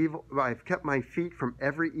my feet from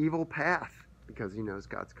every evil path, because he knows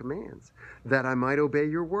God's commands, that I might obey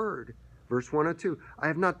your word. Verse 102, I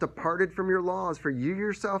have not departed from your laws, for you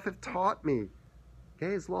yourself have taught me.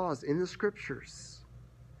 Okay, his laws in the scriptures.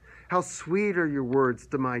 How sweet are your words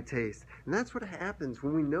to my taste. And that's what happens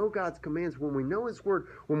when we know God's commands, when we know his word,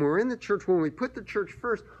 when we're in the church, when we put the church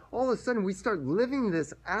first, all of a sudden we start living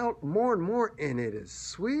this out more and more, and it is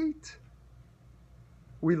sweet.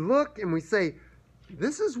 We look and we say,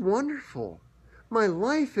 this is wonderful. My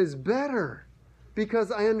life is better because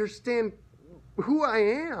I understand who I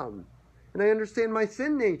am. And I understand my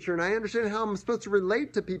sin nature, and I understand how I'm supposed to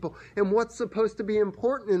relate to people and what's supposed to be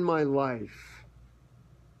important in my life.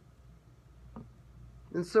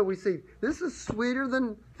 And so we say, this is sweeter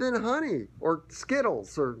than honey or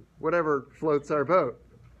Skittles or whatever floats our boat.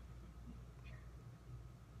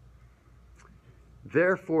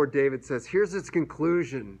 Therefore, David says, here's its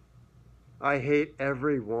conclusion. I hate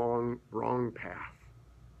every wrong path.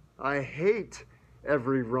 I hate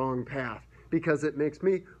every wrong path. because it makes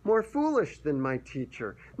me more foolish than my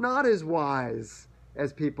teacher, not as wise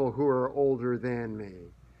as people who are older than me.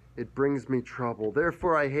 It brings me trouble.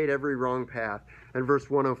 Therefore, I hate every wrong path. And verse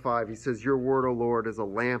 105, he says, your word, O Lord, is a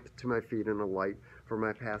lamp to my feet and a light for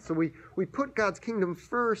my path. So we put God's kingdom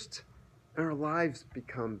first, and our lives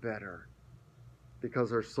become better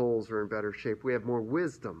because our souls are in better shape. We have more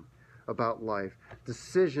wisdom about life.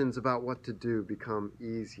 Decisions about what to do become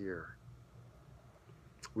easier.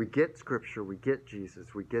 We get Scripture, we get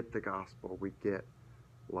Jesus, we get the gospel, we get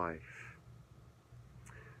life.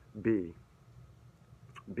 B.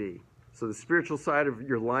 So the spiritual side of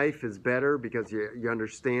your life is better because you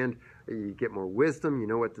understand, you get more wisdom, you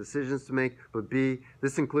know what decisions to make. But B,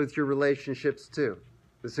 this includes your relationships too.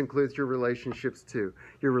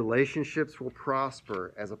 Your relationships will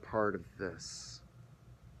prosper as a part of this.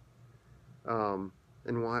 And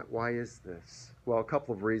why is this? Well, a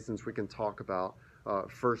couple of reasons we can talk about.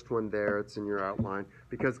 First one there, it's in your outline.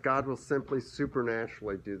 Because God will simply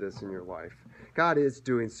supernaturally do this in your life. God is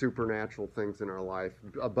doing supernatural things in our life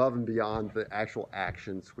above and beyond the actual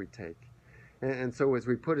actions we take. And so as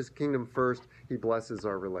we put His kingdom first, He blesses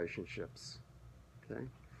our relationships. Okay?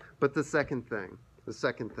 But the second thing,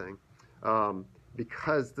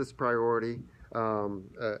 because this priority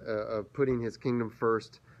of putting His kingdom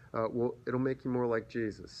first, it'll make you more like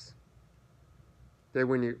Jesus. Okay,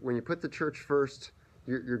 when you put the church first,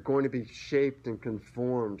 you're going to be shaped and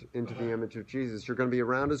conformed into the image of Jesus. You're going to be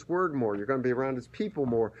around His Word more. You're going to be around His people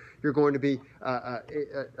more. You're going to be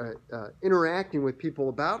interacting with people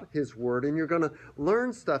about His Word, and you're going to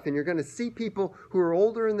learn stuff, and you're going to see people who are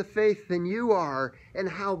older in the faith than you are, and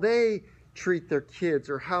how they treat their kids,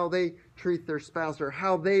 or how they treat their spouse, or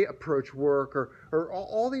how they approach work, or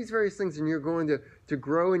all these various things, and you're going to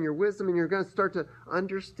grow in your wisdom, and you're going to start to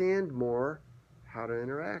understand more how to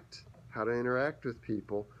interact with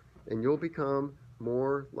people, and you'll become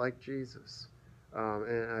more like Jesus.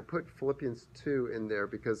 And I put Philippians 2 in there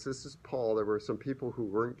because this is Paul. There were some people who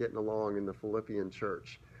weren't getting along in the Philippian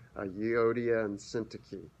church, Euodia and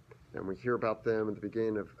Syntyche, and we hear about them at the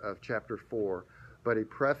beginning of chapter 4. But he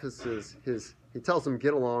prefaces he tells them,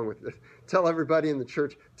 get along with it. Tell everybody in the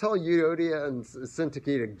church, tell Euodia and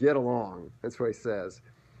Syntyche to get along. That's what he says.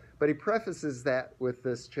 But he prefaces that with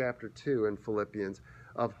this chapter 2 in Philippians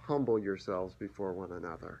of humble yourselves before one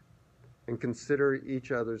another and consider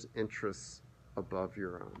each other's interests above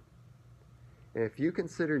your own. And if you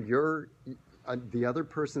consider the other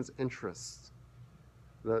person's interests,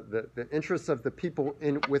 the interests of the people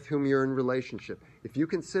with whom you're in relationship, if you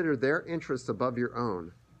consider their interests above your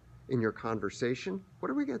own in your conversation,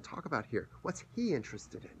 what are we going to talk about here? What's he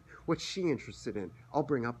interested in? What's she interested in? I'll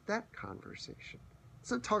bring up that conversation. It's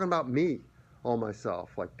not talking about me, all myself,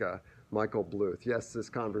 like Michael Bluth. Yes, this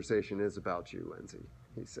conversation is about you, Lindsay,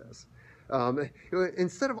 he says.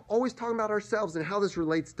 Instead of always talking about ourselves and how this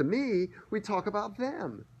relates to me, we talk about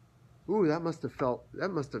them. Ooh, that must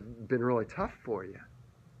have been really tough for you.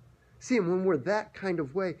 See, and when we're that kind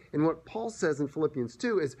of way, and what Paul says in Philippians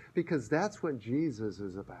 2 is because that's what Jesus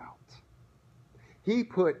is about. He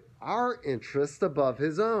put our interests above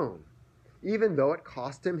his own, even though it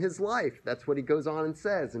cost him his life. That's what he goes on and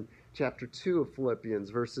says in chapter 2 of Philippians,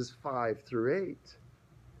 verses 5 through 8.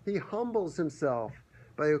 He humbles himself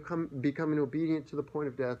by becoming obedient to the point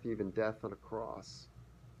of death, even death on a cross.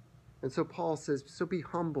 And so Paul says, so be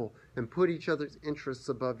humble and put each other's interests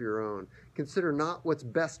above your own. Consider not what's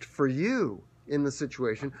best for you in the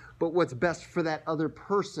situation, but what's best for that other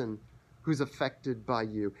person who's affected by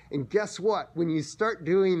you. And guess what? When you start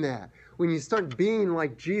doing that, when you start being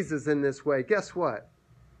like Jesus in this way, guess what?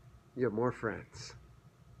 You have more friends.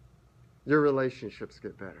 Your relationships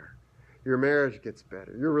get better. Your marriage gets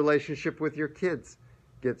better. Your relationship with your kids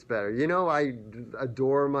gets better. You know, I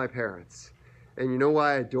adore my parents. And you know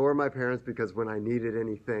why I adore my parents? Because when I needed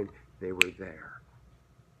anything, they were there.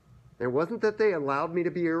 And it wasn't that they allowed me to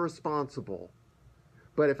be irresponsible.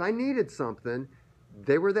 But if I needed something,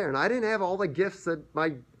 they were there. And I didn't have all the gifts that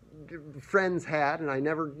my friends had. And I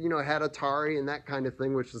never, had Atari and that kind of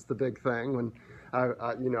thing, which is the big thing when I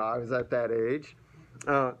was at that age.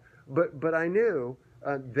 But I knew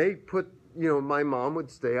they put, my mom would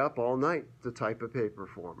stay up all night to type a paper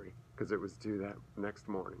for me because it was due that next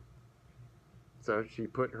morning. So she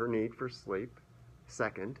put her need for sleep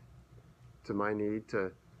second to my need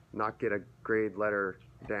to not get a grade letter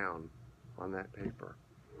down on that paper.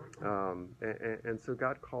 And so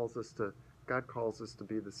God calls us to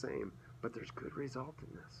be the same. But there's good result in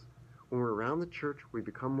this. When we're around the church, we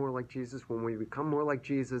become more like Jesus. When we become more like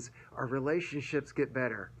Jesus, our relationships get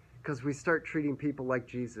better because we start treating people like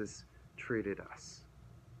Jesus treated us.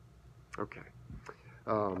 Okay.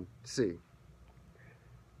 C.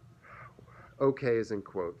 okay is in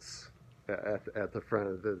quotes at the front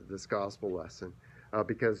of this gospel lesson,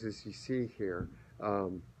 because as you see here,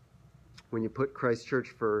 when you put Christ Church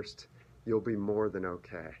first, you'll be more than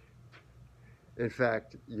okay. In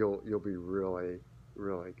fact, you'll be really,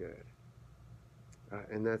 really good.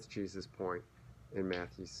 And that's Jesus' point in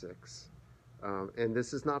Matthew 6. And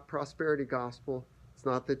this is not prosperity gospel. It's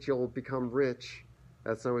not that you'll become rich.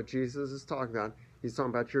 That's not what Jesus is talking about. He's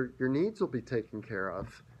talking about your needs will be taken care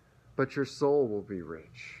of, but your soul will be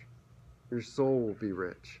rich. Your soul will be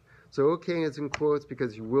rich. So okay is in quotes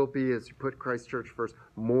because you will be, as you put Christ Church first,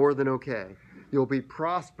 more than okay. You'll be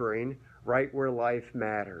prospering right where life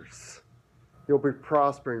matters. You'll be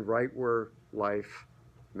prospering right where life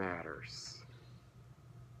matters.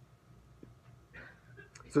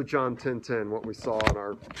 So John 10:10, what we saw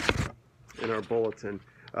in our bulletin,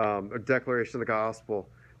 a declaration of the gospel.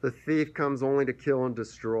 The thief comes only to kill and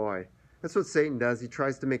destroy. That's what Satan does. He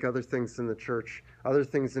tries to make other things in the church, other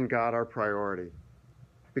things in God our priority,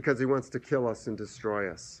 because he wants to kill us and destroy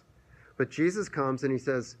us. But Jesus comes and he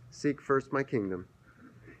says, seek first my kingdom.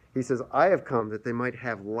 He says, I have come that they might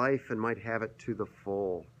have life and might have it to the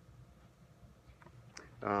full.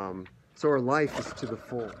 So our life is to the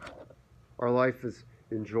full. Our life is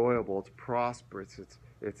enjoyable. It's prosperous.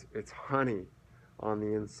 It's honey on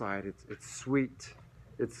the inside. It's sweet.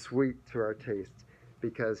 It's sweet to our taste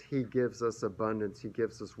because he gives us abundance. He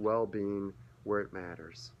gives us well-being where it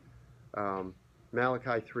matters.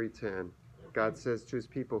 Malachi 3:10, God says to his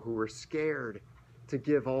people who were scared to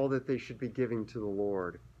give all that they should be giving to the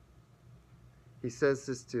Lord. He says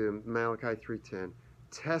this to Malachi 3:10,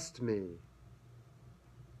 test me.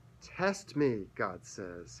 Test me, God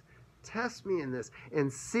says. Test me in this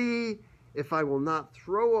and see if I will not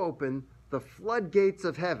throw open the floodgates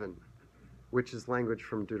of heaven, which is language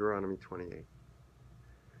from Deuteronomy 28.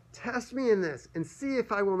 Test me in this and see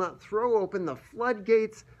if I will not throw open the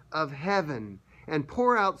floodgates of heaven and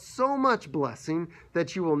pour out so much blessing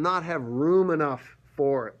that you will not have room enough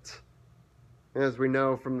for it. And as we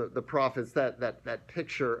know from the prophets, that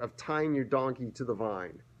picture of tying your donkey to the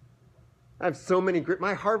vine. I have so many grapes.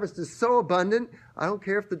 My harvest is so abundant. I don't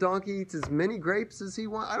care if the donkey eats as many grapes as he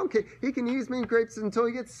wants. I don't care. He can eat as many grapes until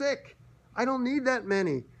he gets sick. I don't need that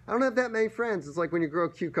many. I don't have that many friends. It's like when you grow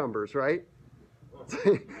cucumbers, right?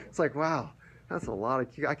 It's like, wow, that's a lot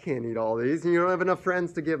of cucumbers. I can't eat all these. And you don't have enough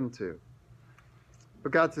friends to give them to.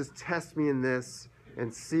 But God says, test me in this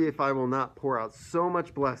and see if I will not pour out so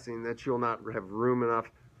much blessing that you'll not have room enough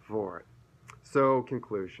for it. So,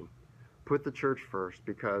 conclusion. Put the church first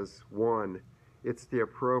because, one, it's the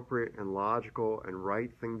appropriate and logical and right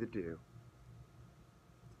thing to do.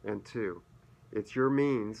 And two, it's your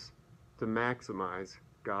means to maximize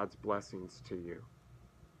God's blessings to you.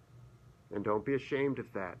 And don't be ashamed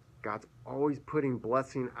of that. God's always putting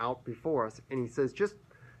blessing out before us. And he says, just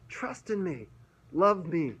trust in me, love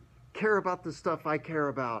me, care about the stuff I care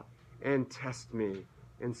about, and test me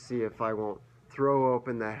and see if I won't throw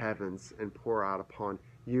open the heavens and pour out upon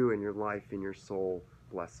you and your life and your soul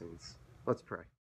blessings. Let's pray.